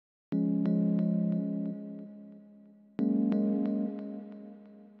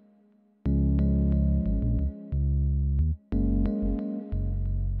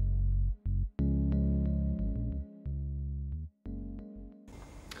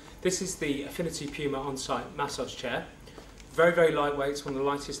This is the Affinity Puma Onsite massage chair. Very, very lightweight. It's one of the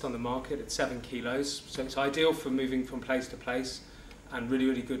lightest on the market at 7 kilos. So it's ideal for moving from place to place and really,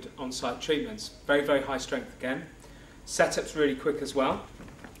 really good on-site treatments. Very, very high strength again. Setup's really quick as well.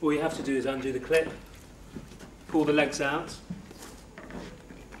 All you have to do is undo the clip, pull the legs out,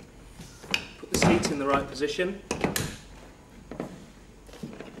 put the seat in the right position,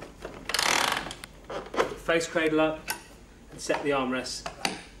 put the face cradle up and set the armrest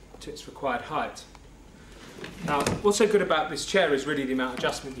to its required height. Now, what's so good about this chair is really the amount of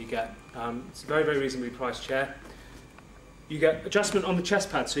adjustment you get. It's a very, very reasonably priced chair. You get adjustment on the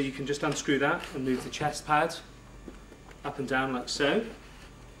chest pad, so you can just unscrew that and move the chest pad up and down like so,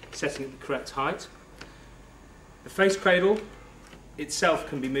 setting it the correct height. The face cradle itself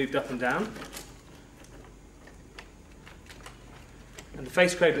can be moved up and down. And the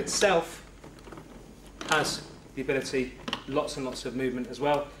face cradle itself has the ability, lots and lots of movement as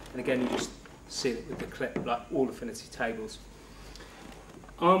well. And again, you just see it with the clip, like all Affinity tables.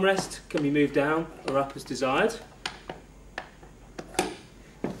 Armrest can be moved down or up as desired.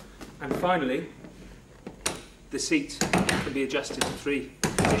 And finally, the seat can be adjusted to 3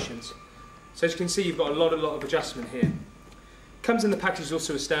 positions. So as you can see, you've got a lot of adjustment here. Comes in the package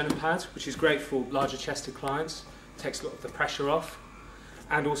also a sternum pad, which is great for larger chested clients, takes a lot of the pressure off,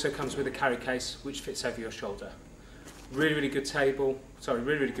 and also comes with a carry case which fits over your shoulder. Really, really good table, sorry,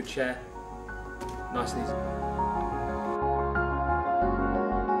 really, really good chair, nice and easy.